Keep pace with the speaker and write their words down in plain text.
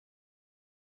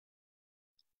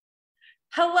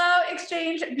Hello,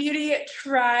 Exchange Beauty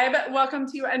Tribe. Welcome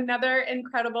to another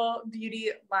incredible beauty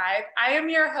live. I am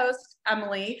your host,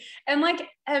 Emily, and like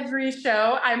every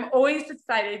show, I'm always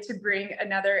excited to bring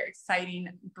another exciting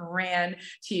brand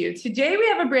to you. Today, we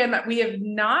have a brand that we have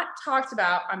not talked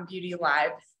about on Beauty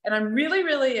Live, and I'm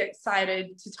really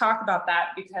excited to talk about that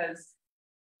because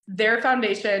their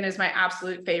foundation is my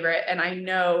absolute favorite, and I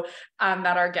know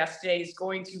that our guest today is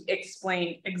going to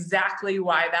explain exactly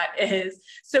why that is.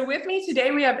 So with me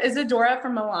today, we have Isadora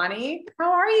from Milani.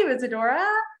 How are you, Isadora?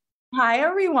 Hi,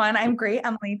 everyone. I'm great,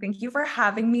 Emily. Thank you for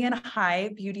having me, and hi,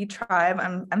 Beauty Tribe.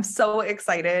 I'm so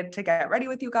excited to get ready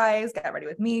with you guys, get ready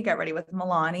with me, get ready with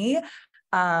Milani.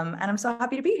 And I'm so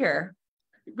happy to be here.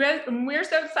 We're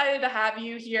so excited to have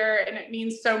you here, and it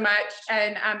means so much.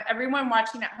 And everyone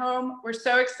watching at home, we're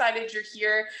so excited you're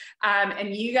here.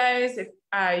 And you guys, if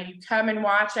you come and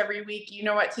watch every week, you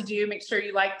know what to do. Make sure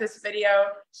you like this video,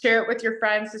 share it with your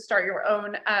friends to start your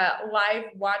own live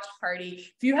watch party.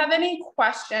 If you have any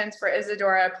questions for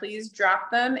Isadora, please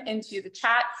drop them into the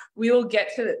chat. We will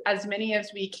get to as many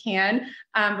as we can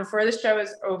before the show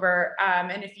is over.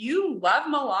 And if you love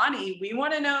Milani, we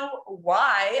want to know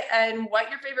why and what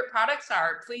your favorite products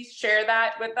are. Please share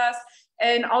that with us.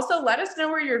 And also let us know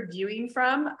where you're viewing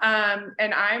from.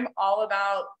 And I'm all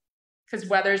about, because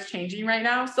weather's changing right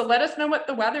now. So let us know what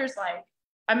the weather's like.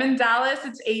 I'm in Dallas,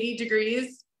 it's 80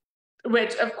 degrees,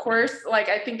 which of course, like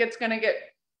I think it's gonna get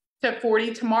to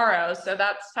 40 tomorrow. So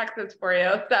that's Texas for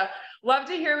you. So love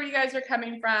to hear where you guys are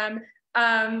coming from.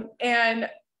 And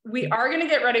we are gonna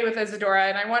get ready with Isadora,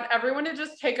 and I want everyone to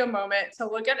just take a moment to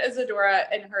look at Isadora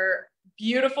and her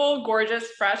beautiful,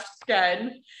 gorgeous, fresh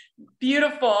skin.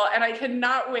 Beautiful, and I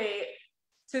cannot wait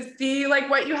to see like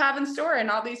what you have in store and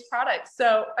all these products.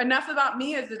 So enough about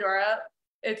me, Isadora.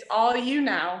 It's all you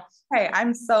now. Hey,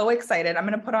 I'm so excited. I'm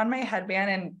going to put on my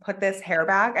headband and put this hair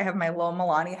back. I have my little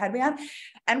Milani headband.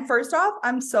 And first off,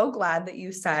 I'm so glad that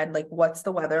you said, like, what's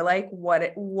the weather like?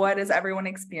 What is everyone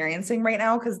experiencing right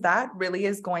now? Because that really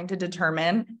is going to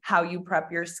determine how you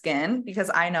prep your skin. Because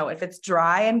I know if it's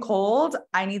dry and cold,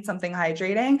 I need something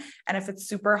hydrating. And if it's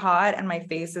super hot and my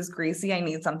face is greasy, I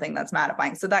need something that's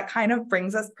mattifying. So that kind of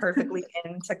brings us perfectly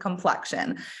into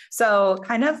complexion. So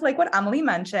kind of like what Emily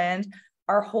mentioned,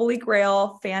 our holy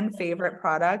grail fan favorite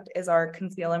product is our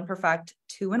Conceal and Perfect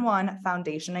 2-in-1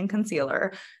 foundation and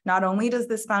concealer. Not only does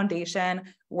this foundation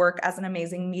work as an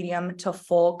amazing medium to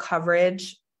full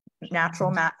coverage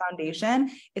natural matte foundation,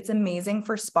 it's amazing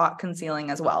for spot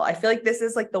concealing as well. I feel like this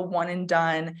is like the one and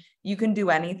done. You can do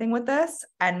anything with this.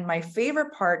 And my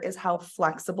favorite part is how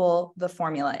flexible the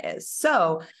formula is.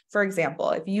 So for example,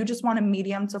 if you just want a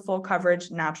medium to full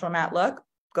coverage natural matte look,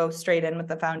 go straight in with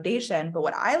the foundation. But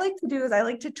what I like to do is I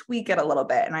like to tweak it a little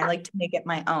bit, and I like to make it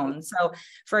my own. So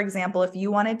for example, if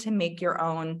you wanted to make your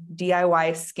own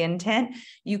DIY skin tint,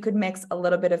 you could mix a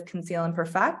little bit of Conceal and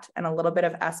Perfect and a little bit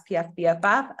of SPF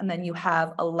BFF, and then you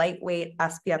have a lightweight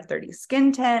SPF 30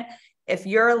 skin tint. If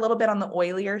you're a little bit on the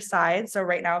oilier side, so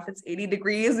right now if it's 80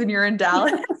 degrees and you're in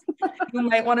Dallas, you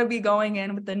might want to be going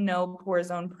in with the No Pore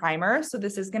Zone primer. So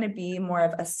this is going to be more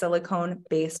of a silicone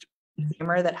based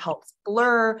primer that helps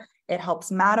blur, it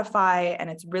helps mattify, and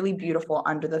it's really beautiful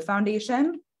under the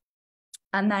foundation.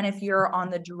 And then if you're on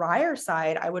the drier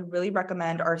side, I would really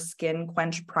recommend our Skin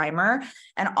Quench Primer.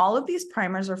 And all of these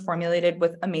primers are formulated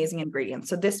with amazing ingredients.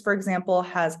 So this, for example,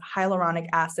 has hyaluronic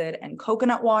acid and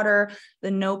coconut water.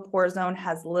 The No Pore Zone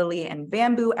has lily and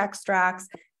bamboo extracts.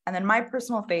 And then my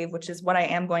personal fave, which is what I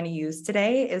am going to use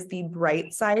today, is the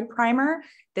Bright Side Primer.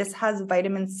 This has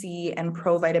vitamin C and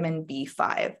provitamin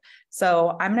B5.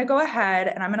 So I'm going to go ahead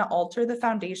and I'm going to alter the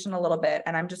foundation a little bit.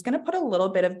 And I'm just going to put a little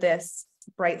bit of this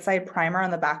Bright Side Primer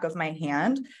on the back of my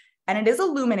hand. And it is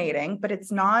illuminating, but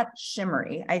it's not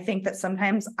shimmery. I think that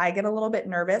sometimes I get a little bit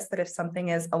nervous that if something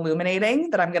is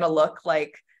illuminating, that I'm going to look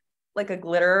like a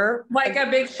glitter, like a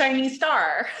big shiny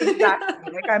star.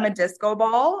 Exactly. Like I'm a disco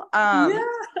ball. Yeah.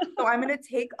 So I'm going to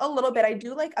take a little bit. I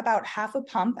do like about half a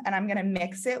pump, and I'm going to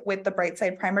mix it with the Bright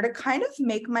Side Primer to kind of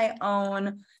make my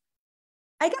own,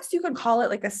 I guess you could call it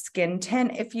like a skin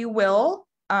tint, if you will.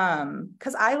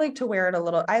 Cause I like to wear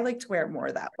it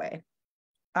more that way.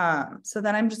 So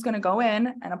then I'm just going to go in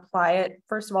and apply it,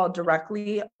 first of all,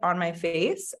 directly on my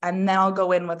face, and then I'll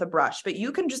go in with a brush, but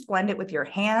you can just blend it with your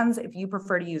hands. If you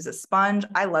prefer to use a sponge,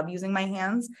 I love using my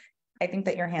hands. I think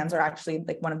that your hands are actually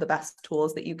like one of the best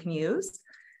tools that you can use.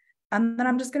 And then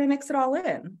I'm just going to mix it all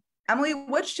in. Emily,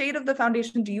 what shade of the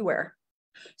foundation do you wear?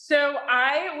 So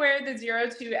I wear the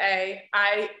 02A.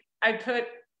 I put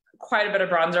quite a bit of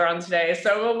bronzer on today,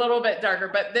 so a little bit darker,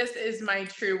 but this is my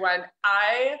true one.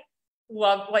 I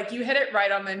love, like you hit it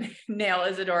right on the nail,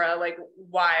 Isadora, like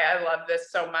why I love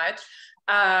this so much.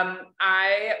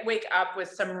 I wake up with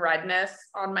some redness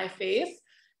on my face.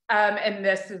 And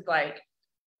this is like,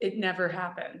 it never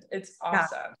happened. It's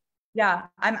awesome. Yeah,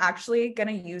 I'm actually going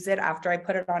to use it after I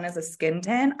put it on as a skin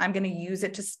tint. I'm going to use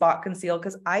it to spot conceal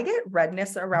because I get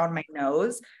redness around my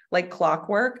nose like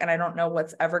clockwork, and I don't know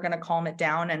what's ever going to calm it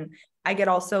down. And I get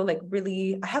also like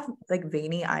I have like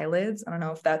veiny eyelids. I don't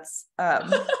know if that's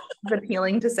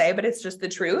appealing to say, but it's just the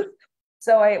truth.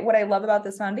 So what I love about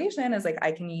this foundation is like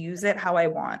I can use it how I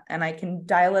want, and I can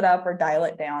dial it up or dial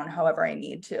it down however I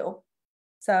need to.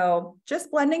 So just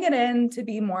blending it in to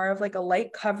be more of like a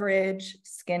light coverage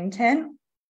skin tint.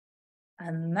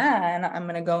 And then I'm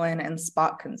going to go in and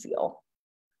spot conceal.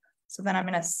 So then I'm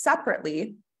going to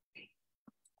separately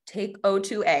take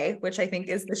O2A, which I think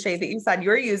is the shade that you said you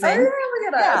were using. Oh,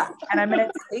 yeah, look at us. And I'm going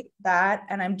to take that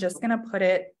and I'm just going to put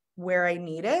it where I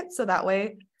need it. So that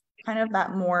way, kind of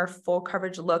that more full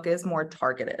coverage look is more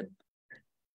targeted.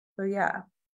 So yeah.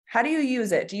 How do you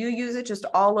use it? Do you use it just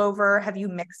all over? Have you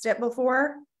mixed it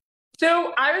before?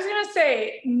 So I was going to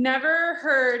say, never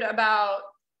heard about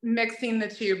mixing the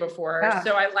two before. Yeah.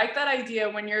 So I like that idea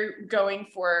when you're going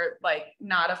for like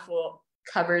not a full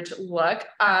coverage look.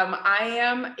 I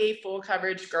am a full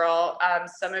coverage girl.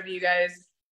 Some of you guys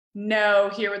know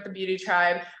here with the Beauty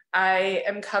Tribe, I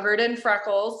am covered in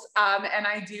freckles, and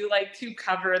I do like to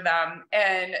cover them.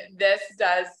 And this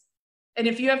does, and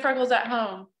if you have freckles at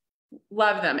home,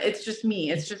 love them. It's just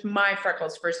me. It's just my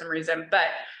freckles for some reason, but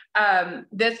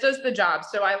this does the job.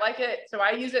 So I like it. So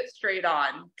I use it straight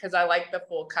on because I like the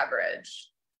full coverage.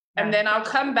 And then I'll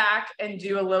come back and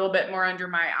do a little bit more under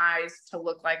my eyes to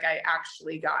look like I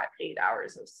actually got 8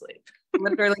 hours of sleep.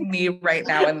 Literally me right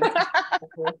now. I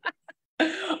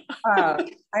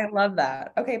love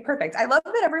that. Okay, perfect. I love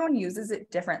that everyone uses it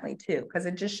differently too, because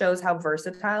it just shows how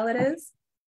versatile it is.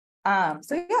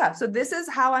 So yeah, so this is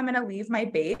how I'm going to leave my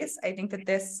base. I think that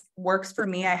this works for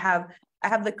me. I have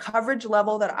the coverage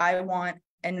level that I want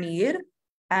and need,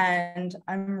 and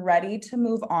I'm ready to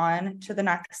move on to the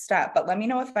next step. But let me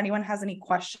know if anyone has any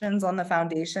questions on the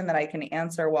foundation that I can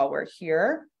answer while we're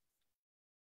here.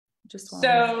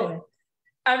 So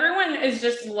everyone is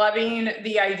just loving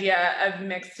the idea of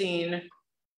mixing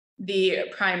the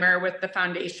primer with the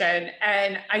foundation.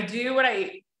 And I do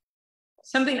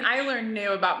something I learned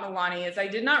new about Milani is I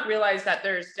did not realize that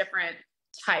there's different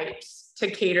types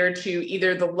to cater to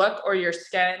either the look or your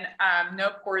skin. No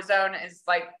pore zone is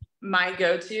like my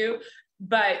go-to,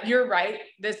 but you're right.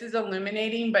 This is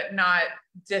illuminating, but not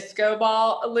disco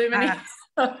ball illuminating.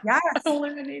 Yes.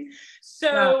 Illuminating.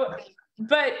 So,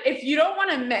 but if you don't want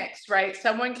to mix, right?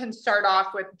 Someone can start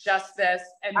off with just this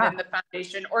and then the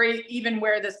foundation, or even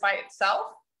wear this by itself.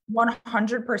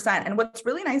 100%. And what's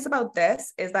really nice about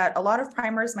this is that a lot of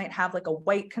primers might have like a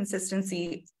white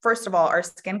consistency. First of all, our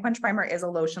Skin Quench primer is a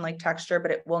lotion-like texture,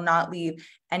 but it will not leave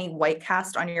any white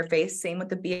cast on your face. Same with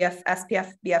the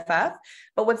SPF BFF.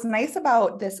 But what's nice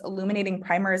about this illuminating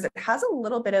primer is it has a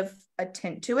little bit of a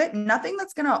tint to it. Nothing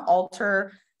that's going to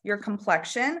alter your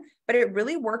complexion, but it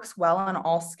really works well on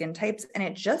all skin types, and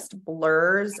it just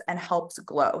blurs and helps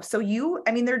glow. So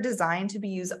they're designed to be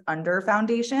used under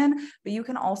foundation, but you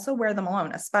can also wear them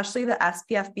alone, especially the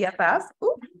SPF BFF.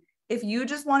 Ooh. If you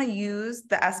just want to use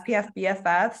the SPF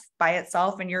BFF by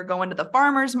itself and you're going to the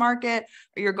farmer's market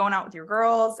or you're going out with your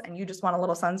girls and you just want a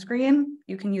little sunscreen,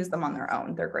 you can use them on their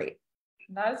own. They're great.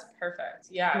 That's perfect.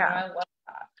 Yeah. I love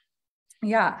that.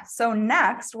 Yeah. So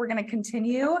next we're going to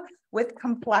continue with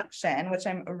complexion, which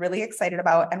I'm really excited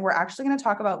about. And we're actually going to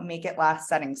talk about Make It Last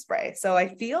setting spray. So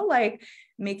I feel like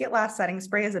Make It Last setting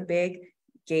spray is a big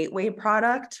gateway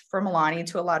product for Milani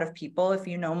to a lot of people. If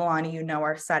you know Milani, you know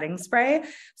our setting spray.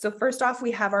 So first off,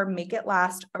 we have our Make It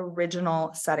Last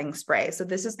original setting spray. So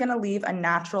this is going to leave a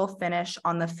natural finish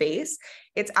on the face.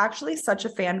 It's actually such a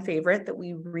fan favorite that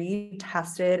we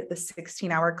retested the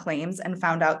 16-hour claims and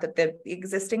found out that the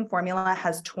existing formula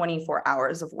has 24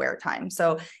 hours of wear time.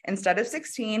 So instead of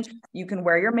 16, you can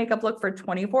wear your makeup look for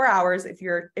 24 hours. If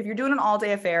you're doing an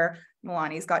all-day affair,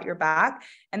 Milani's got your back.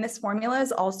 And this formula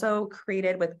is also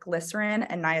created with glycerin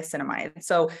and niacinamide.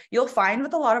 So you'll find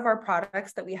with a lot of our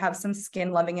products that we have some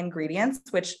skin loving ingredients,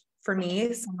 which for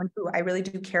me, someone who I really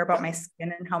do care about my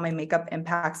skin and how my makeup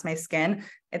impacts my skin,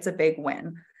 it's a big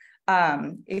win.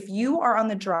 If you are on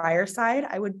the drier side,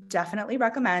 I would definitely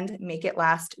recommend Make It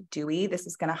Last Dewy. This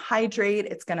is going to hydrate,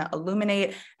 it's going to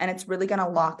illuminate, and it's really going to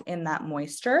lock in that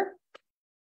moisture.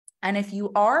 And if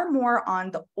you are more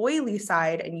on the oily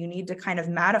side and you need to kind of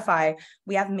mattify,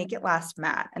 we have Make It Last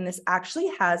Matte. And this actually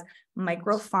has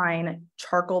microfine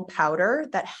charcoal powder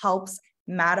that helps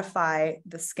mattify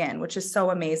the skin, which is so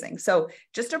amazing. So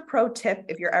just a pro tip,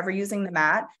 if you're ever using the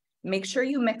matte, make sure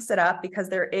you mix it up because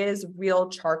there is real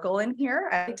charcoal in here.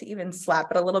 I like to even slap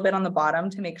it a little bit on the bottom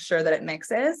to make sure that it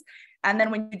mixes. And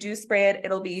then when you do spray it,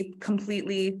 it'll be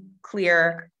completely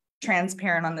clear,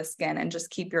 transparent on the skin and just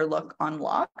keep your look on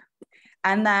lock.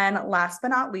 And then last but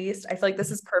not least, I feel like this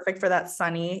is perfect for that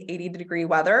sunny 80-degree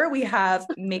weather. We have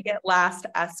Make It Last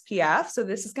SPF. So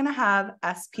this is going to have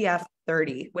SPF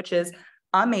 30, which is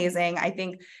amazing. I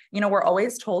think, we're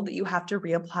always told that you have to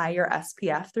reapply your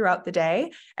SPF throughout the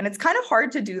day. And it's kind of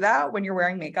hard to do that when you're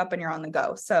wearing makeup and you're on the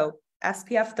go. So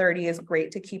SPF 30 is great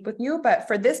to keep with you. But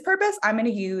for this purpose, I'm going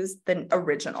to use the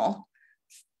original.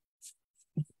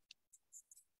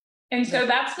 And so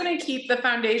that's going to keep the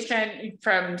foundation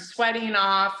from sweating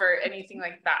off or anything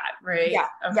like that, right? Yeah.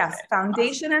 Okay. Yes.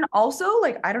 Foundation. And also,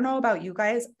 like, I don't know about you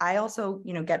guys, I also,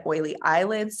 get oily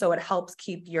eyelids. So it helps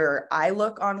keep your eye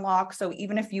look on lock. So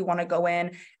even if you want to go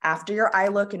in after your eye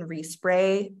look and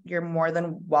respray, you're more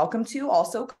than welcome to.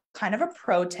 Also, kind of a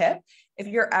pro tip, if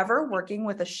you're ever working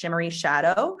with a shimmery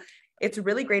shadow, it's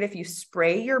really great if you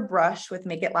spray your brush with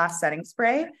Make It Last setting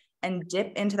spray and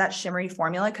dip into that shimmery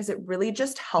formula because it really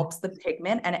just helps the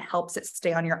pigment and it helps it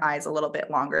stay on your eyes a little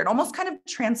bit longer. It almost kind of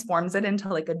transforms it into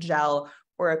like a gel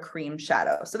or a cream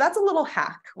shadow. So that's a little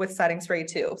hack with setting spray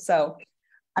too. So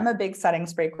I'm a big setting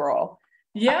spray girl.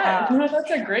 Yeah,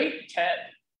 that's a great tip.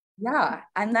 Yeah.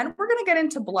 And then we're going to get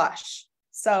into blush.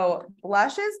 So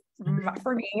blush is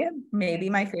for me, maybe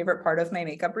my favorite part of my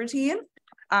makeup routine.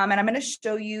 And I'm going to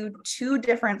show you two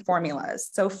different formulas.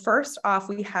 So first off,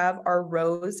 we have our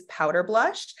rose powder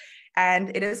blush,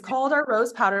 and it is called our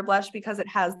rose powder blush because it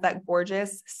has that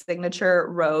gorgeous signature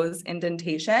rose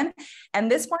indentation.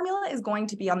 And this formula is going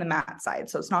to be on the matte side.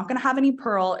 So it's not going to have any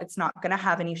pearl. It's not going to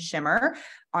have any shimmer.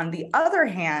 On the other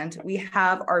hand, we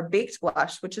have our baked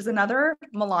blush, which is another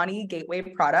Milani Gateway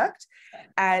product.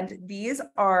 And these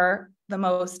are the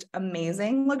most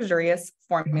amazing, luxurious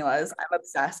formulas. I'm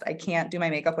obsessed. I can't do my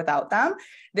makeup without them.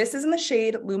 This is in the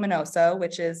shade Luminoso,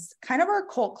 which is kind of our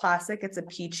cult classic. It's a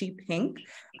peachy pink.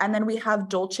 And then we have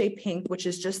Dolce Pink, which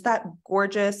is just that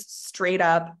gorgeous, straight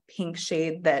up pink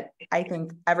shade that I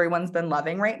think everyone's been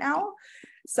loving right now.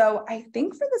 So I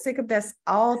think for the sake of this,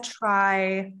 I'll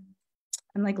try,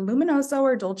 I'm like Luminoso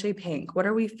or Dolce Pink. What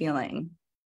are we feeling?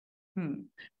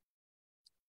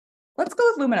 Let's go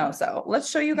with Luminoso. Let's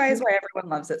show you guys why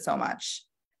everyone loves it so much.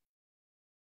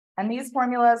 And these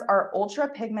formulas are ultra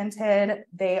pigmented.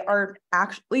 They are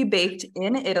actually baked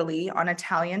in Italy on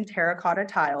Italian terracotta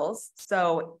tiles.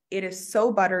 So it is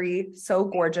so buttery, so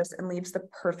gorgeous, and leaves the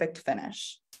perfect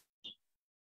finish.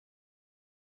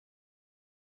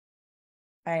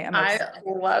 I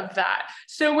love that.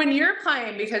 So when you're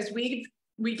applying, because we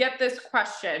get this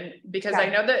question, because I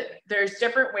know that there's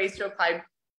different ways to apply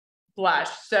blush.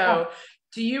 So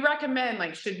do you recommend,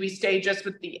 like, should we stay just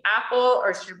with the apple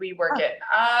or should we work it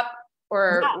up,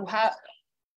 or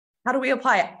how do we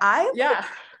apply it? I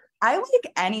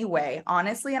like any way,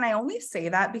 honestly. And I only say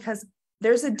that because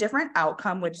there's a different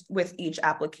outcome with each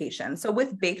application. So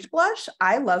with baked blush,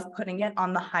 I love putting it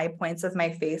on the high points of my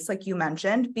face, like you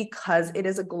mentioned, because it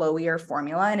is a glowier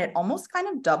formula and it almost kind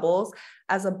of doubles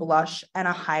as a blush and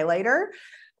a highlighter.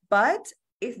 But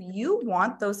if you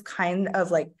want those kind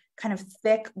of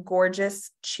thick,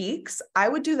 gorgeous cheeks, I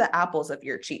would do the apples of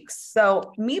your cheeks.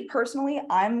 So me personally,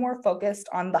 I'm more focused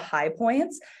on the high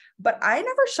points, but I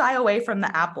never shy away from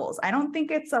the apples. I don't think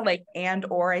it's a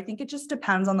or, I think it just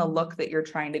depends on the look that you're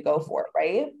trying to go for,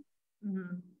 right?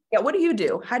 Mm-hmm. Yeah. What do you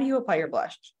do? How do you apply your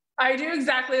blush? I do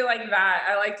exactly like that.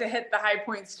 I like to hit the high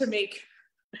points to make,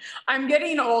 I'm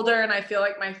getting older and I feel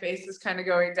like my face is kind of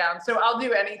going down. So I'll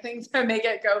do anything to make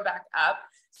it go back up.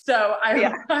 So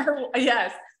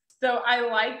yes. So I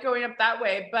like going up that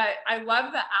way, but I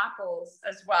love the apples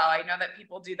as well. I know that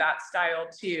people do that style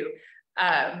too.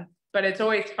 But it's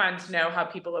always fun to know how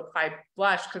people apply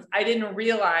blush, because I didn't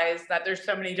realize that there's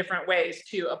so many different ways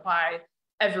to apply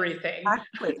everything.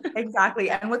 Exactly.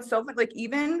 And what's so fun,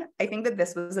 even, I think that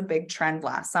this was a big trend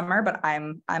last summer, but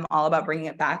I'm all about bringing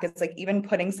it back. It's even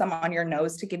putting some on your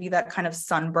nose to give you that kind of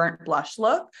sunburnt blush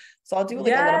look. So I'll do a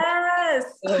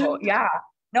little. Yeah.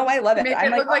 No, I love it. Make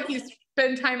it look like you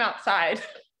spend time outside.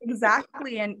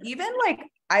 Exactly. And even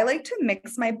I like to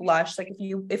mix my blush.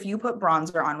 If you put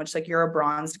bronzer on, which you're a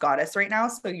bronzed goddess right now,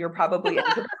 so you're probably,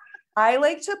 I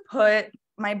like to put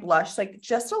my blush,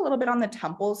 just a little bit on the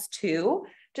temples too,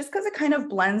 just because it kind of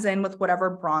blends in with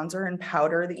whatever bronzer and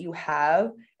powder that you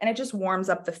have. And it just warms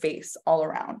up the face all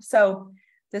around. So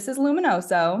this is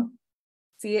Luminoso.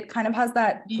 See, it kind of has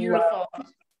that beautiful.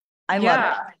 I love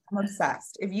it. I'm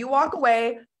obsessed. If you walk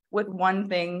away with one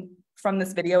thing from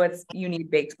this video, it's you need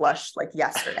baked blush like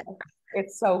yesterday.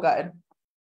 It's so good.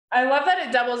 I love that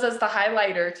it doubles as the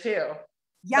highlighter too.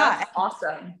 Yeah, that's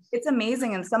awesome. It's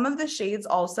amazing. And some of the shades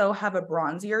also have a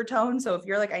bronzier tone. So if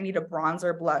you're like, I need a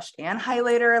bronzer, blush, and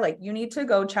highlighter, like you need to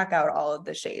go check out all of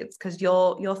the shades because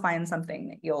you'll find something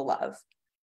that you'll love.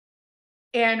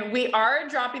 And we are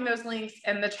dropping those links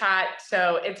in the chat.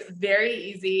 So it's very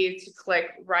easy to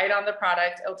click right on the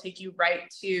product. It'll take you right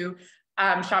to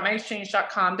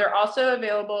shopmyexchange.com. They're also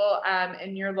available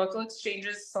in your local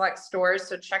exchanges, select stores.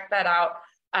 So check that out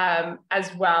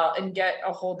as well and get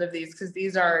a hold of these because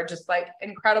these are just like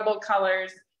incredible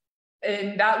colors.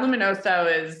 And that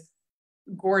Luminoso is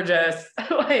gorgeous,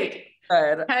 like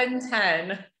Good.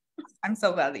 10/10. I'm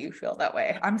so glad that you feel that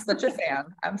way. I'm such a fan.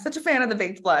 I'm such a fan of the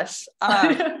baked blush.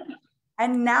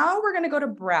 And now we're going to go to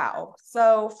brow.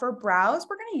 So for brows,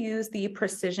 we're going to use the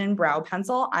Precision Brow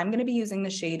Pencil. I'm going to be using the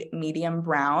shade Medium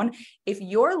Brown. If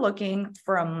you're looking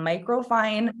for a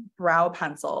microfine brow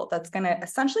pencil that's going to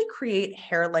essentially create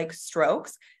hair-like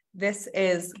strokes, this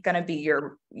is going to be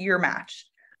your match.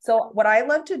 So what I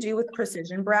love to do with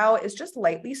Precision Brow is just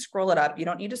lightly scroll it up. You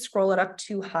don't need to scroll it up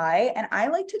too high. And I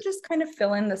like to just kind of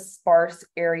fill in the sparse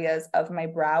areas of my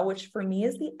brow, which for me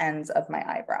is the ends of my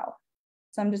eyebrow.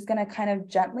 So I'm just going to kind of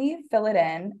gently fill it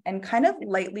in and kind of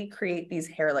lightly create these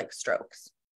hair-like strokes.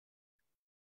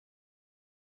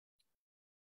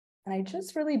 And I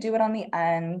just really do it on the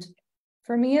end.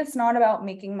 For me, it's not about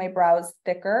making my brows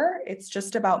thicker. It's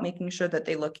just about making sure that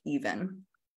they look even.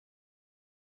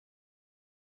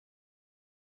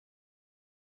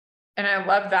 And I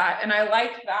love that. And I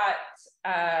like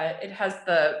that it has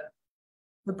the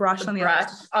brush on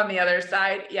the other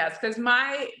side. Yes, because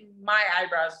my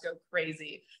eyebrows go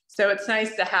crazy. So it's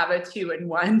nice to have a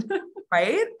 2-in-1.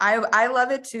 Right? I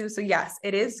love it too. So yes,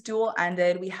 it is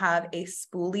dual-ended. We have a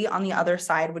spoolie on the other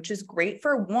side, which is great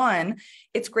for one.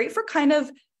 It's great for kind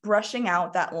of brushing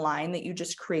out that line that you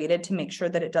just created to make sure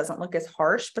that it doesn't look as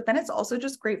harsh, but then it's also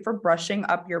just great for brushing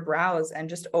up your brows and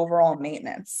just overall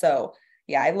maintenance. So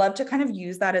yeah, I love to kind of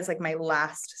use that as like my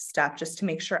last step, just to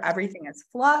make sure everything is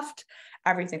fluffed,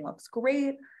 everything looks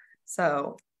great.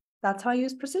 So that's how I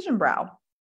use Precision Brow.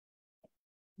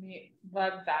 We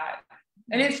love that.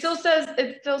 And it still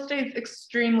stays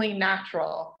extremely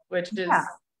natural, which is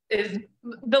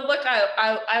the look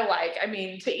I like. I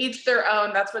mean, to each their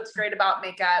own, that's what's great about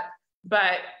makeup,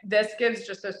 but this gives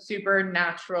just a super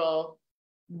natural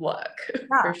look.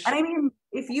 Yeah. Sure. And I mean,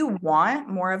 if you want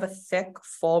more of a thick,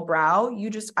 full brow,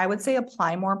 I would say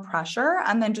apply more pressure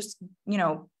and then just,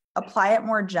 apply it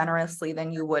more generously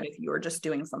than you would if you were just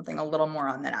doing something a little more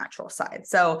on the natural side.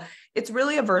 So it's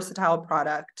really a versatile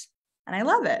product and I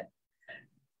love it.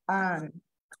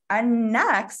 And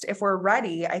next, if we're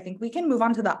ready, I think we can move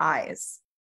on to the eyes.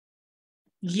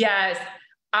 Yes,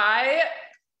 I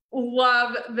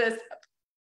love this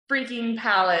freaking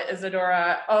palette,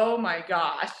 Isadora. Oh my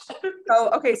gosh.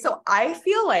 So I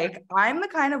feel like I'm the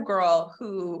kind of girl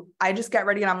who I just get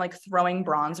ready and I'm like throwing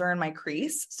bronzer in my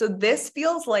crease. So this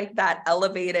feels like that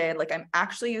elevated, like I'm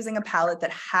actually using a palette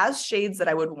that has shades that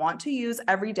I would want to use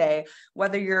every day,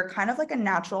 whether you're kind of like a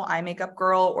natural eye makeup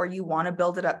girl or you want to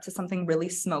build it up to something really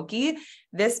smoky.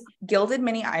 This Gilded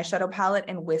Mini eyeshadow palette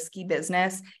in Whiskey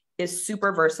Business is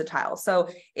super versatile. So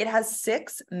it has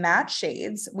 6 matte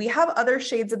shades. We have other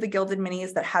shades of the Gilded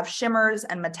Minis that have shimmers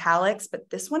and metallics, but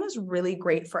this one is really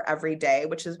great for every day,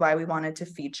 which is why we wanted to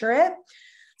feature it.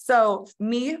 So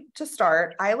me, to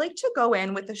start, I like to go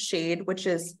in with a shade, which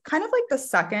is kind of like the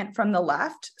second from the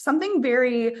left, something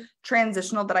very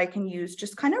transitional that I can use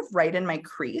just kind of right in my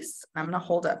crease. I'm going to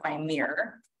hold up my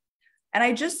mirror. And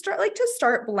I just like to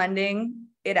start blending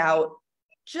it out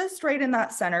just right in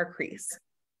that center crease.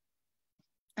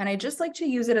 And I just like to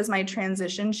use it as my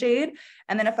transition shade.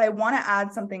 And then if I want to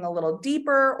add something a little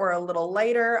deeper or a little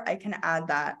lighter, I can add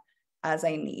that as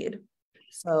I need.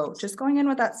 So just going in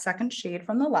with that second shade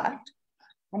from the left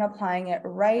and applying it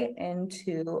right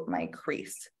into my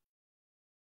crease.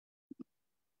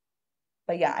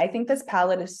 But yeah, I think this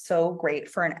palette is so great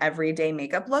for an everyday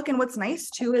makeup look. And what's nice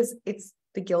too is it's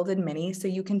the Gilded Mini, so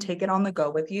you can take it on the go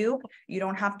with you. You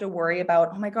don't have to worry about,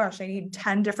 oh my gosh, I need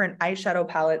 10 different eyeshadow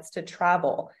palettes to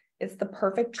travel. It's the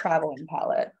perfect traveling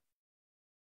palette.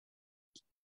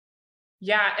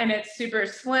 Yeah, and it's super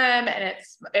slim and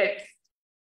it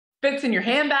fits in your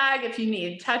handbag if you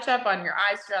need touch up on your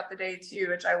eyes throughout the day too,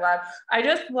 which I love. I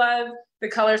just love the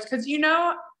colors because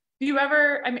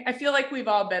I feel like we've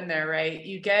all been there, right?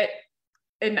 You get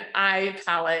an eye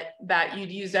palette that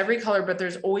you'd use every color, but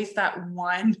there's always that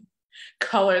one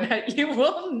color that you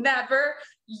will never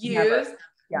use. Never.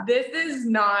 Yeah. this is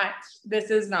not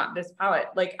this palette.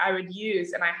 Like I would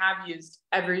use, and I have used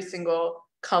every single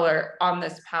color on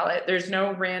this palette. There's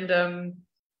no random,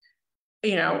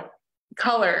 you know,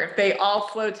 color. They all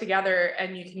flow together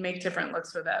and you can make different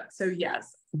looks with it. So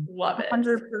yes, love it.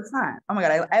 100%. Oh my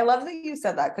God. I love that you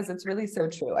said that because it's really so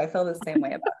true. I feel the same way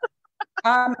about it.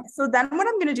 So then what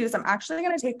I'm going to do is I'm actually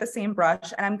going to take the same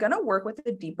brush and I'm going to work with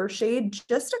a deeper shade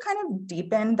just to kind of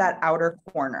deepen that outer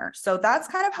corner. So that's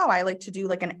kind of how I like to do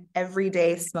like an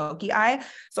everyday smoky eye.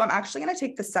 So I'm actually going to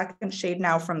take the second shade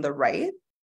now from the right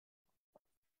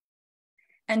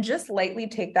and just lightly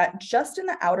take that just in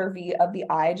the outer V of the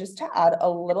eye, just to add a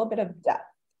little bit of depth.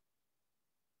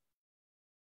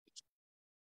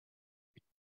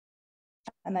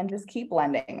 And then just keep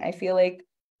blending. I feel like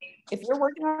if you're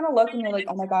working on a look and you're like,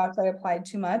 oh my gosh, I applied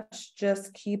too much,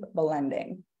 just keep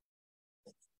blending.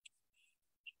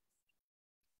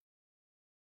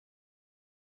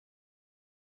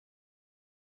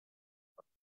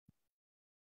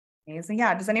 Amazing.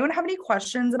 Yeah. Does anyone have any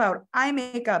questions about eye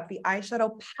makeup, the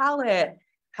eyeshadow palette,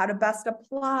 how to best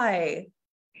apply?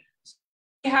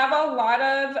 We have a lot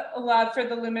of love for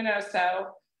the Luminoso,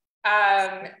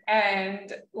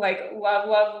 and like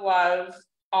love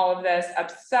all of this.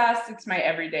 Obsessed. It's my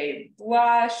everyday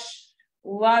blush.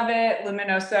 Love it.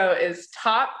 Luminoso is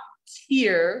top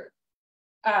tier.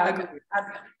 As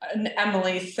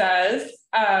Emily says.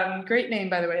 Great name,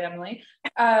 by the way, Emily.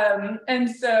 And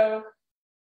so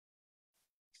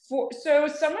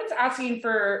someone's asking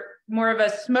for more of a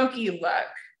smoky look.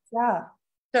 Yeah.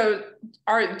 So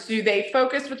do they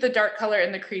focus with the dark color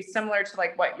in the crease similar to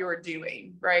like what you're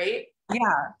doing, right?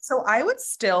 Yeah. So I would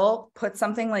still put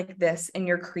something like this in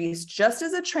your crease just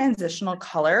as a transitional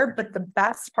color. But the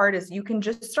best part is you can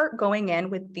just start going in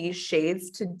with these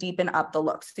shades to deepen up the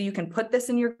look. So you can put this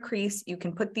in your crease. You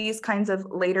can put these kinds of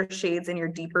later shades in your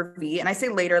deeper V. And I say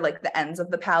later, like the ends of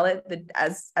the palette,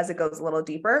 as it goes a little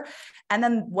deeper. And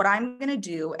then what I'm going to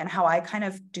do and how I kind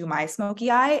of do my smoky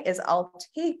eye is I'll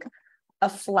take a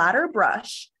flatter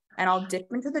brush and I'll dip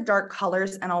into the dark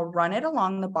colors and I'll run it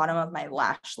along the bottom of my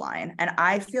lash line. And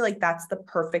I feel like that's the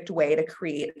perfect way to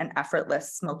create an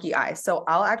effortless smoky eye. So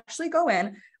I'll actually go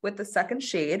in with the second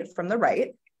shade from the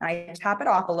right and I tap it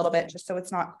off a little bit just so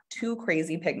it's not too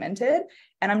crazy pigmented.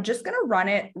 And I'm just going to run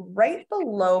it right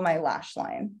below my lash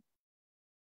line.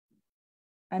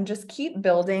 And just keep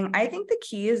building. I think the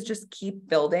key is just keep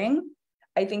building.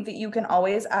 I think that you can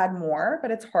always add more, but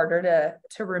it's harder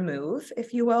to remove,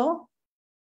 if you will.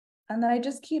 And then I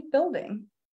just keep building.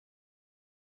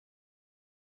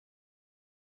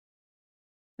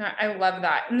 I love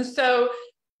that. And so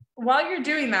while you're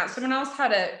doing that, someone else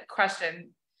had a question.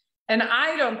 And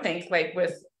I don't think like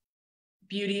with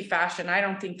beauty, fashion, I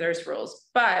don't think there's rules,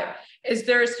 but is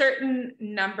there a certain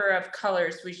number of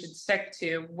colors we should stick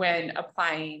to when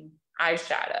applying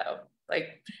eyeshadow?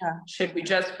 Like, should we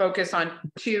just focus on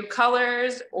 2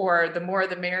 colors or the more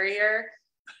the merrier?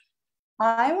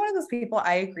 I'm one of those people,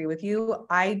 I agree with you.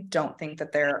 I don't think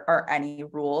that there are any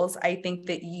rules. I think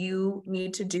that you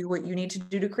need to do what you need to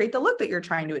do to create the look that you're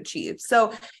trying to achieve.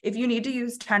 So if you need to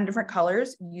use 10 different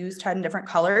colors, use 10 different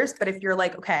colors. But if you're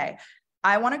like, okay,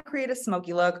 I want to create a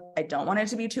smoky look. I don't want it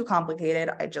to be too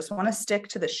complicated. I just want to stick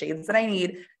to the shades that I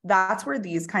need. That's where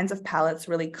these kinds of palettes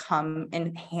really come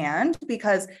in hand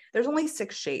because there's only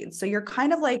 6 shades. So you're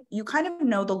kind of like, you kind of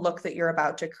know the look that you're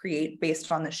about to create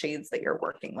based on the shades that you're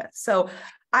working with. So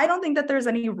I don't think that there's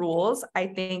any rules. I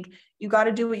think you got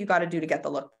to do what you got to do to get the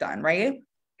look done, right?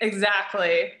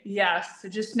 Exactly. Yes. So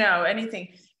just know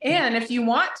anything. And if you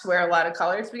want to wear a lot of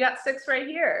colors, we got 6 right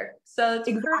here. So it's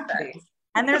perfect.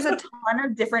 And there's a ton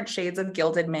of different shades of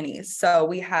gilded minis. So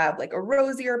we have like a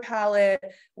rosier palette.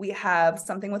 We have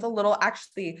something with a little,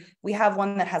 actually, we have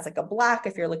one that has like a black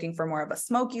if you're looking for more of a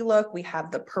smoky look. We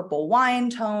have the purple wine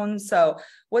tone. So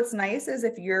what's nice is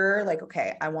if you're like,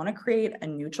 okay, I want to create a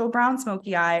neutral brown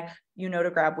smoky eye, you know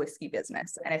to grab Whiskey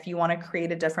Business. And if you want to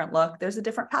create a different look, there's a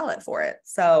different palette for it.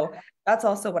 So that's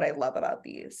also what I love about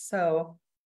these. So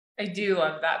I do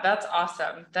love that. That's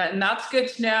awesome. And that's good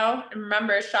to know. And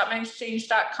remember,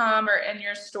 shopmyexchange.com or in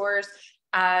your stores,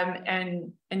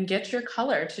 and get your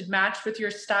color to match with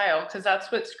your style. Cause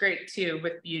that's what's great too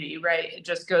with beauty, right? It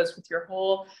just goes with your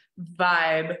whole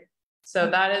vibe.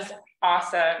 So that is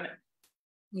awesome.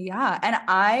 Yeah.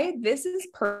 And this is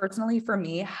personally for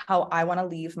me, how I want to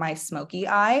leave my smoky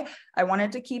eye. I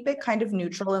wanted to keep it kind of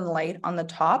neutral and light on the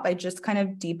top. I just kind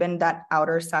of deepened that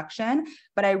outer section,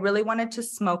 but I really wanted to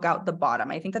smoke out the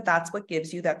bottom. I think that that's what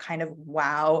gives you that kind of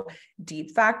wow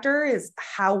deep factor is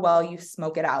how well you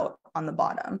smoke it out on the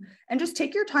bottom and just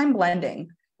take your time blending.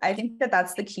 I think that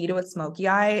that's the key to a smoky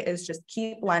eye is just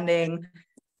keep blending.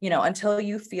 until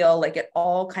you feel like it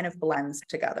all kind of blends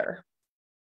together.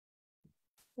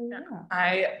 Yeah.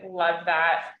 I love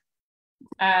that.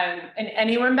 And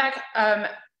anyone back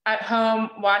at home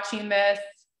watching this,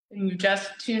 and you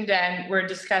just tuned in, we're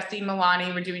discussing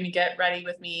Milani. We're doing a Get Ready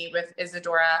With Me with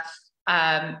Isadora.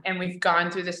 And we've gone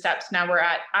through the steps. Now we're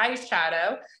at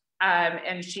eyeshadow.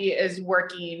 And she is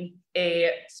working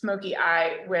a smoky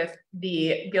eye with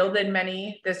the Gilded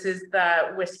Mini. This is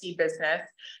the whiskey business.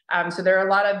 So there are a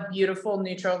lot of beautiful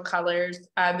neutral colors.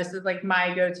 This is like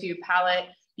my go-to palette.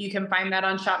 You can find that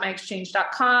on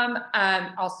shopmyexchange.com,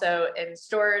 also in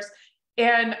stores.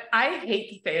 And I hate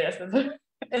to say this,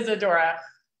 Isadora,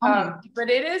 but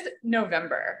it is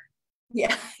November.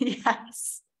 Yeah.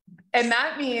 Yes. And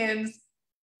that means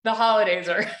the holidays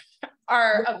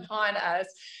are upon us.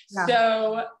 Yeah.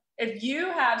 So if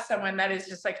you have someone that is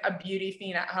just like a beauty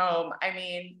fiend at home, I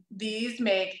mean, these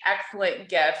make excellent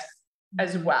gifts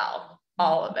as well,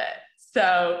 all of it.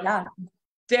 So yeah.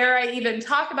 Dare I even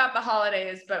talk about the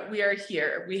holidays, but we are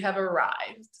here. We have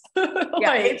arrived.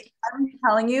 Yeah, I'm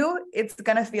telling you, it's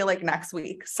going to feel like next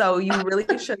week. So you really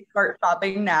should start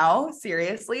shopping now,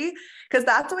 seriously, because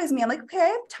that's always me. I'm like, okay, I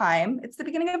have time. It's the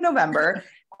beginning of November. And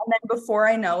then before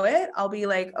I know it, I'll be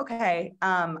like, okay,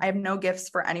 I have no gifts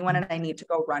for anyone and I need to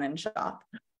go run and shop.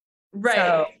 Right.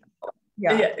 So,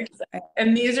 yeah, exactly.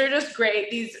 And these are just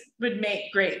great. These would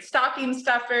make great stocking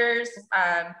stuffers.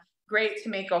 Great to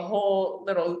make a whole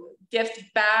little gift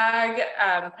bag,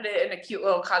 put it in a cute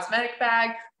little cosmetic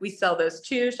bag. We sell those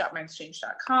too,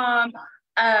 shopmyexchange.com,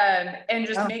 and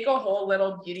just make a whole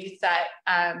little beauty set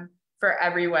for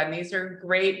everyone. These are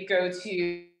great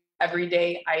go-to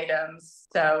everyday items.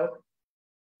 So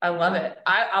I love it.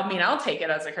 I mean, I'll take it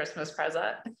as a Christmas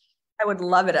present. I would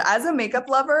love it. As a makeup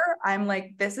lover, I'm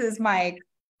like, this is my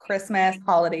Christmas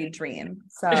holiday dream.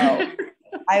 So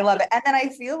I love it. And then I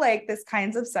feel like this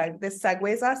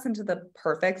segues us into the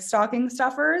perfect stocking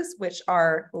stuffers, which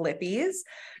are lippies.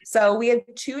 So we have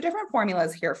two different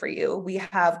formulas here for you. We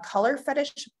have Color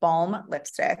Fetish Balm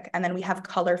Lipstick, and then we have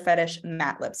Color Fetish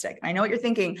Matte Lipstick. And I know what you're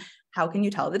thinking. How can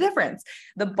you tell the difference?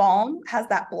 The balm has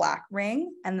that black ring,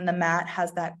 and then the matte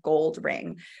has that gold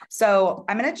ring. So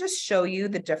I'm going to just show you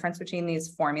the difference between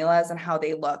these formulas and how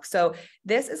they look. So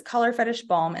this is Color Fetish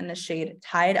Balm in the shade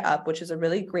Tied Up, which is a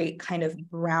really great kind of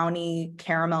brownie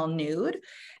caramel nude.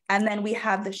 And then we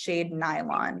have the shade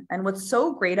Nylon. And what's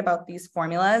so great about these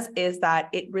formulas is that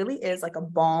it really is like a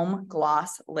balm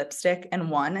gloss lipstick in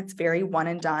one. It's very one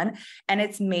and done. And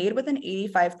it's made with an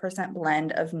 85%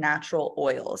 blend of natural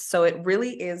oils. So it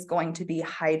really is going to be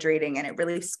hydrating, and it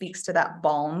really speaks to that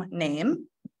balm name.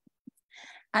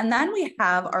 And then we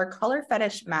have our Color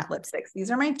Fetish Matte Lipsticks.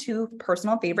 These are my two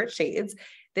personal favorite shades.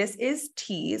 This is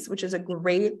Tease, which is a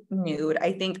great nude.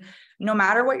 I think no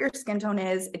matter what your skin tone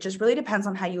is, it just really depends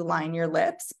on how you line your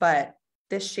lips, but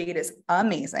this shade is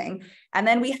amazing. And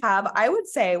then we have, I would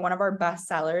say, one of our best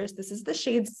sellers. This is the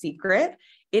shade Secret.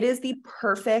 It is the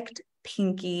perfect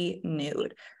pinky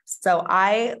nude. So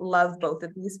I love both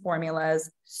of these formulas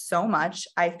so much.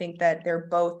 I think that they're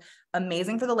both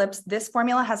amazing for the lips. This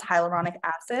formula has hyaluronic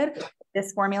acid.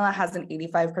 This formula has an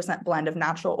 85% blend of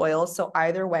natural oils. So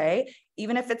either way,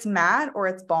 even if it's matte or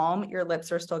it's balm, your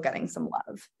lips are still getting some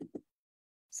love.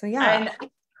 So yeah.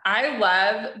 And I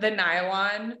love the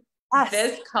Nylon. Yes.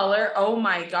 This color, oh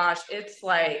my gosh, it's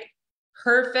like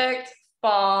perfect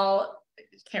fall.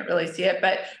 Can't really see it,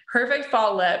 but perfect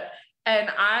fall lip. And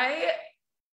I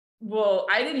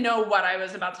didn't know what I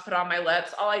was about to put on my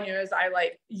lips. All I knew is I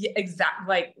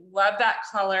love that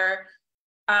color.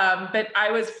 But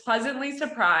I was pleasantly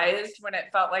surprised when it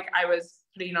felt like I was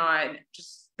putting on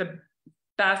just the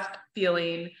best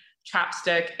feeling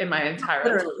chapstick in my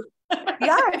entire life.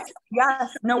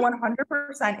 Yes. No,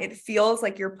 100%. It feels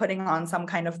like you're putting on some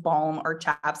kind of balm or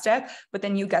chapstick, but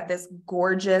then you get this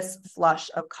gorgeous flush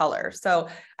of color. So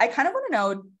I kind of want to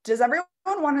know, does everyone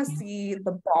want to see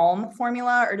the balm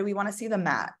formula, or do we want to see the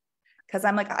matte? Because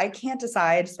I'm like, I can't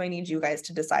decide. So I need you guys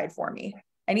to decide for me.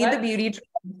 I need the beauty to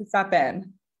step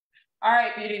in. All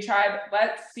right, Beauty Tribe,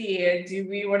 let's see. Do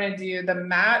we want to do the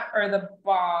matte or the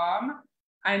balm?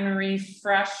 I'm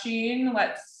refreshing.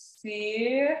 Let's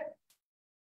see.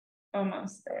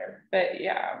 Almost there, but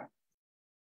yeah.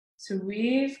 So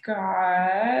we've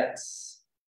got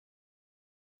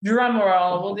drum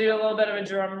roll. We'll do a little bit of a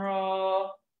drum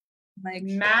roll. Like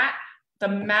the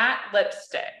matte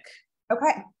lipstick.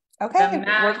 Okay.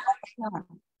 The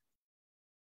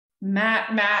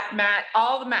matte,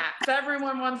 all the mattes.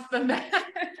 Everyone wants the matte.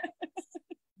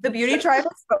 The Beauty Tribe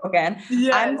has spoken.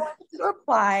 Yes. I'm going to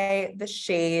apply the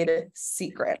shade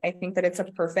Secret. I think that it's a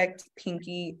perfect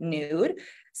pinky nude.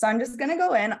 So I'm just going to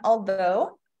go in,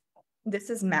 although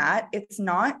this is matte. It's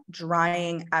not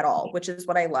drying at all, which is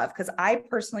what I love. Because I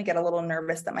personally get a little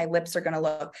nervous that my lips are going to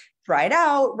look dried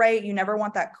out, right? You never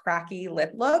want that cracky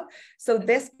lip look. So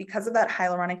this, because of that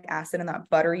hyaluronic acid and that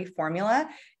buttery formula,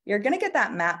 you're going to get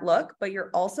that matte look, but you're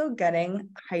also getting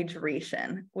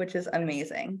hydration, which is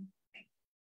amazing.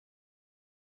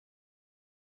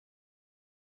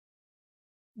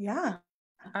 Yeah.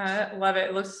 I love it.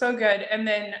 It looks so good. And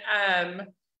then,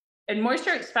 and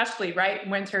moisture, especially, right?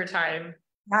 Winter time.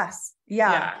 Yes.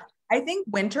 Yeah. I think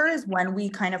winter is when we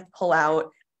kind of pull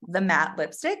out the matte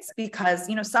lipsticks because,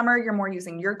 you know, summer, you're more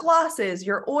using your glosses,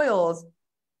 your oils,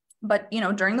 but, you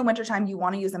know, during the winter time, you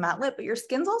want to use a matte lip, but your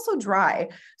skin's also dry.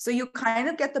 So you kind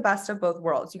of get the best of both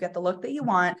worlds. You get the look that you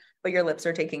want, but your lips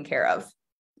are taken care of.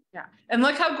 Yeah. And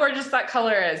look how gorgeous that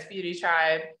color is, Beauty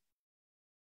Tribe.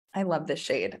 I love this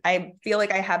shade. I feel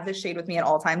like I have this shade with me at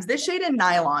all times. This shade in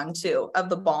Nylon too, of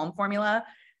the balm formula.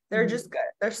 They're just good.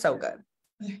 They're so good.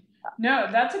 No,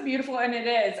 that's a beautiful, and it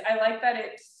is. I like that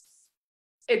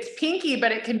it's pinky,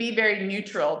 but it can be very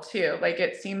neutral too. Like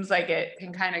it seems like it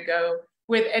can kind of go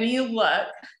with any look.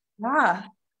 Yeah.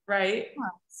 Right. Yeah,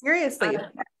 seriously.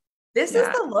 This is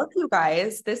the look, you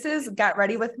guys. This is Get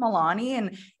Ready with Milani.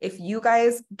 And if you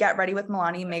guys get ready with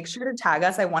Milani, make sure to tag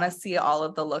us. I want to see all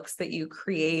of the looks that you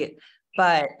create,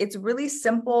 but it's really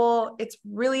simple. It's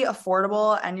really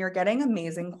affordable, and you're getting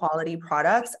amazing quality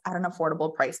products at an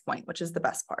affordable price point, which is the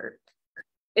best part.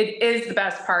 It is the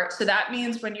best part. So that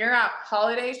means when you're out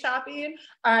holiday shopping,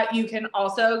 you can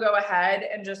also go ahead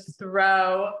and just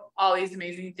throw all these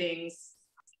amazing things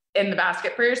in the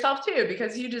basket for yourself too,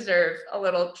 because you deserve a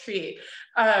little treat.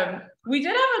 We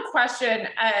did have a question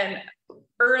and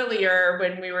earlier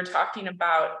when we were talking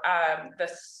about the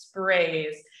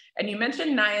sprays, and you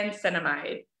mentioned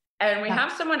niacinamide, and we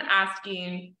have someone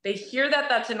asking, they hear that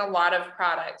that's in a lot of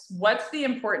products. What's the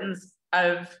importance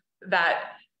of that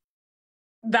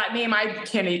name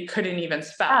couldn't even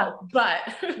spell, but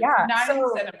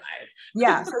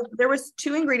niacinamide. So there was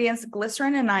two ingredients,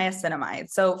 glycerin and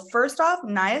niacinamide. So first off,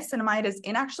 niacinamide is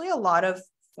in actually a lot of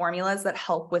formulas that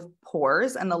help with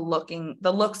pores and the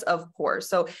looks of pores.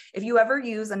 So if you ever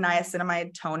use a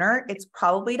niacinamide toner, it's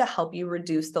probably to help you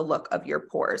reduce the look of your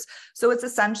pores. So it's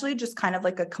essentially just kind of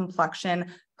like a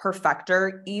complexion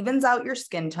perfector, evens out your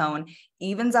skin tone,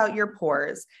 evens out your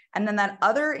pores. And then that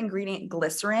other ingredient,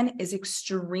 glycerin, is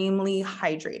extremely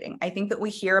hydrating. I think that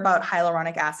we hear about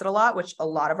hyaluronic acid a lot, which a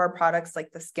lot of our products like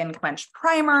the Skin Quench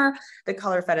Primer, the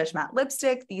Color Fetish Matte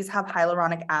Lipstick, these have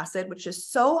hyaluronic acid, which is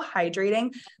so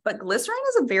hydrating, but glycerin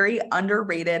is a very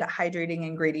underrated hydrating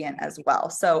ingredient as well.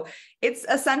 So it's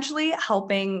essentially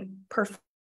helping perfect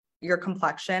your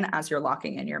complexion as you're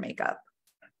locking in your makeup.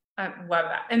 I love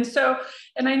that.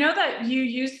 And I know that you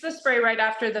use the spray right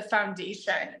after the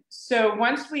foundation. So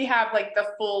once we have like the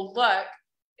full look,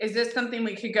 is this something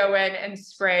we could go in and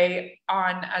spray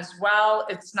on as well?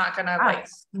 It's not going to like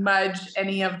smudge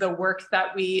any of the work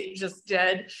that we just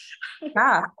did.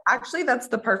 Yeah, actually that's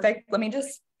the perfect, let me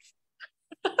just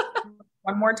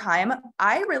one more time.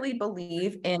 I really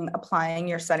believe in applying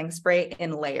your setting spray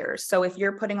in layers. So if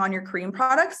you're putting on your cream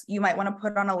products, you might want to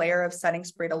put on a layer of setting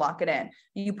spray to lock it in.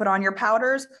 You put on your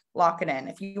powders, lock it in.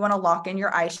 If you want to lock in your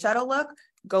eyeshadow look,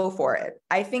 go for it.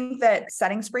 I think that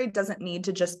setting spray doesn't need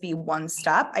to just be one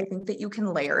step. I think that you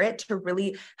can layer it to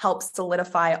really help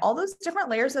solidify all those different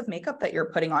layers of makeup that you're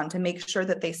putting on to make sure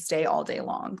that they stay all day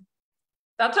long.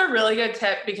 That's a really good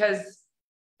tip, because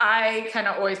I kind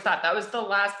of always thought that was the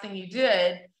last thing you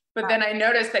did, but then I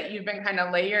noticed that you've been kind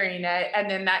of layering it. And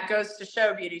then that goes to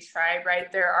show, Beauty Tribe,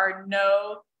 right? There are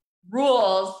no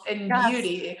rules in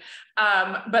beauty,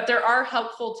 but there are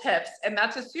helpful tips. And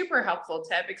that's a super helpful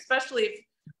tip, especially if,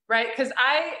 right? Because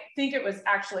I think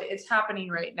it's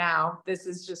happening right now. This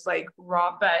is just like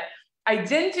raw, but I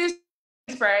didn't do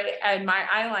spray and my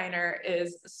eyeliner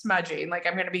is smudging. Like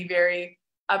I'm going to be very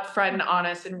upfront and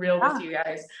honest and real with you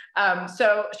guys.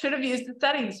 So should have used the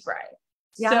setting spray.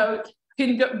 So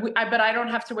can go, but I don't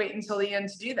have to wait until the end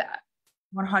to do that.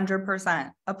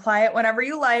 100%. Apply it whenever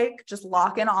you like, just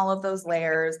lock in all of those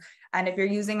layers. And if you're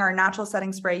using our natural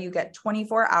setting spray, you get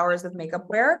 24 hours of makeup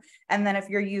wear. And then if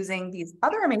you're using these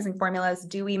other amazing formulas,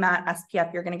 Dewy Matte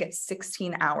SPF, you're going to get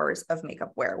 16 hours of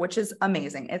makeup wear, which is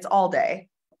amazing. It's all day.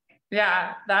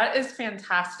 Yeah, that is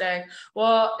fantastic.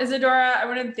 Well, Isadora, I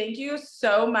want to thank you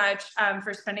so much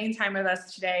for spending time with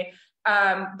us today.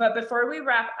 But before we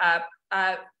wrap up,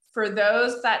 for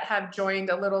those that have joined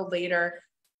a little later,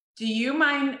 do you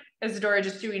mind, Isadora,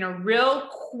 just doing a real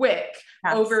quick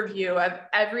overview of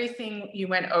everything you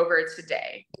went over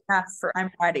today? Yes,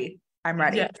 I'm ready. I'm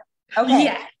ready. Yeah. Okay.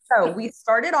 Yes. So we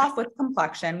started off with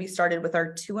complexion. We started with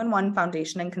our 2-in-1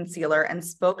 foundation and concealer and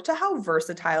spoke to how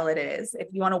versatile it is. If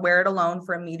you want to wear it alone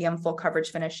for a medium full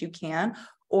coverage finish, you can.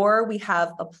 Or we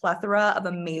have a plethora of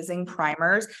amazing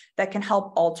primers that can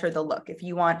help alter the look. If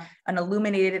you want an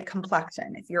illuminated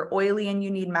complexion, if you're oily and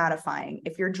you need mattifying,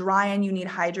 if you're dry and you need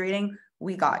hydrating,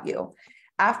 we got you.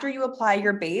 After you apply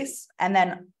your base, and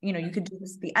then, you could do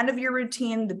this at the end of your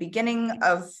routine, the beginning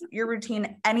of your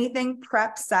routine, anything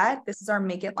prep set. This is our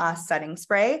Make It Last setting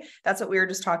spray. That's what we were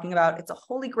just talking about. It's a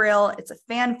holy grail. It's a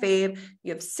fan fave.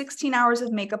 You have 16 hours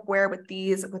of makeup wear with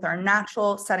these. With our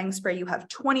natural setting spray, you have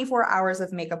 24 hours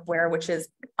of makeup wear, which is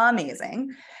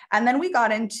amazing. And then we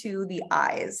got into the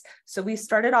eyes. So we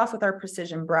started off with our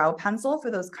Precision Brow Pencil for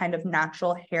those kind of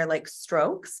natural hair-like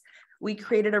strokes. We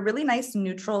created a really nice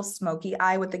neutral smoky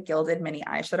eye with the Gilded Mini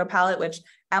Eyeshadow Palette, which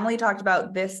Emily talked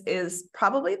about. This is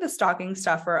probably the stocking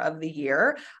stuffer of the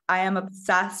year. I am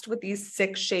obsessed with these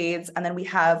 6 shades. And then we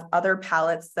have other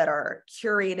palettes that are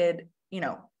curated,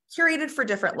 curated for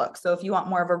different looks. So if you want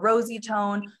more of a rosy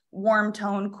tone, warm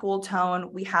tone, cool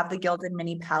tone, we have the Gilded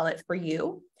Mini palette for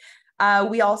you.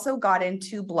 We also got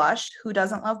into blush. Who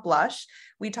doesn't love blush?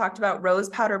 We talked about rose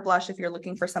powder blush if you're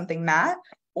looking for something matte.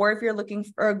 Or if you're looking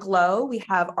for a glow, we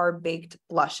have our baked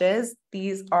blushes.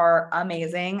 These are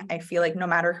amazing. I feel like no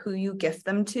matter who you gift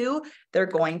them to, they're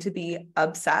going to be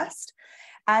obsessed.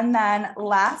 And then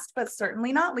last, but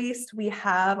certainly not least, we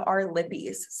have our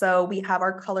lippies. So we have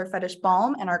our Color Fetish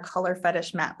Balm and our Color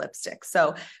Fetish Matte Lipstick.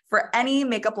 So for any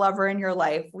makeup lover in your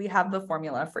life, we have the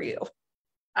formula for you.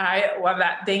 I love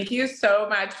that. Thank you so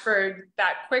much for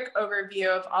that quick overview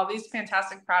of all these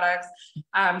fantastic products.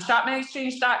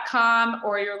 Shopmyexchange.com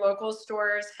or your local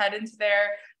stores, head into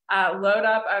there, load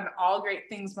up on all great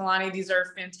things, Milani. These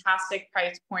are fantastic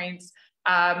price points.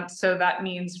 So that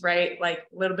means, right, like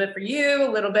a little bit for you, a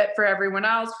little bit for everyone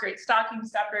else, great stocking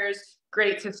stuffers,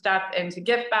 great to stuff into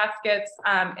gift baskets,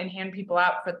 and hand people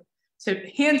out to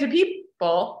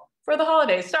people for the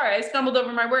holidays. Sorry, I stumbled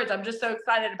over my words. I'm just so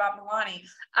excited about Milani.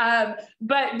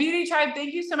 But Beauty Tribe,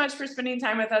 thank you so much for spending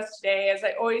time with us today. As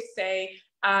I always say,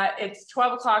 it's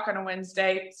 12 o'clock on a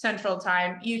Wednesday, Central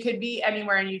Time. You could be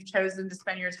anywhere and you've chosen to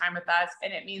spend your time with us.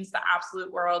 And it means the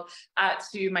absolute world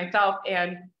to myself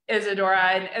and Isadora.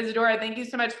 And Isadora, thank you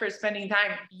so much for spending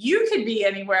time. You could be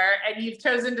anywhere and you've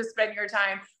chosen to spend your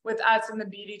time with us in the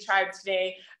Beauty Tribe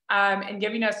today. And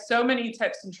giving us so many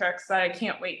tips and tricks that I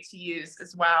can't wait to use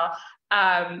as well.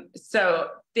 So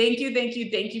thank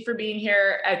you for being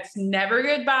here. It's never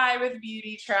goodbye with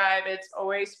Beauty Tribe. It's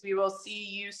always, we will see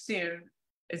you soon,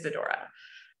 Isadora.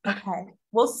 Okay,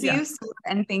 we'll see you soon.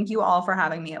 And thank you all for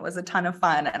having me. It was a ton of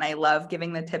fun. And I love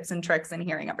giving the tips and tricks and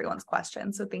hearing everyone's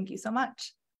questions. So thank you so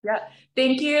much. Yeah,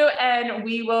 thank you. And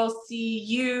we will see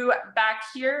you back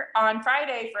here on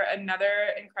Friday for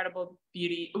another incredible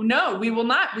beauty. No, we will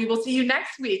not. We will see you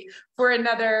next week for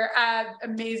another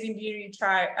amazing beauty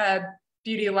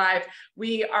live.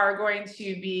 We are going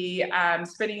to be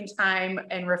spending time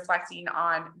and reflecting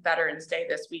on Veterans Day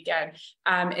this weekend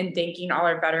and thanking all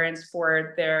our veterans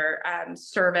for their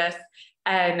service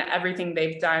and everything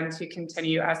they've done to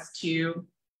continue us to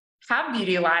have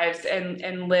beauty lives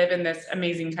and live in this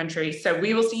amazing country. So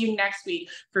we will see you next week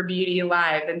for Beauty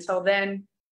Live. Until then,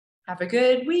 have a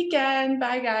good weekend.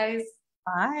 Bye, guys.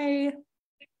 Bye.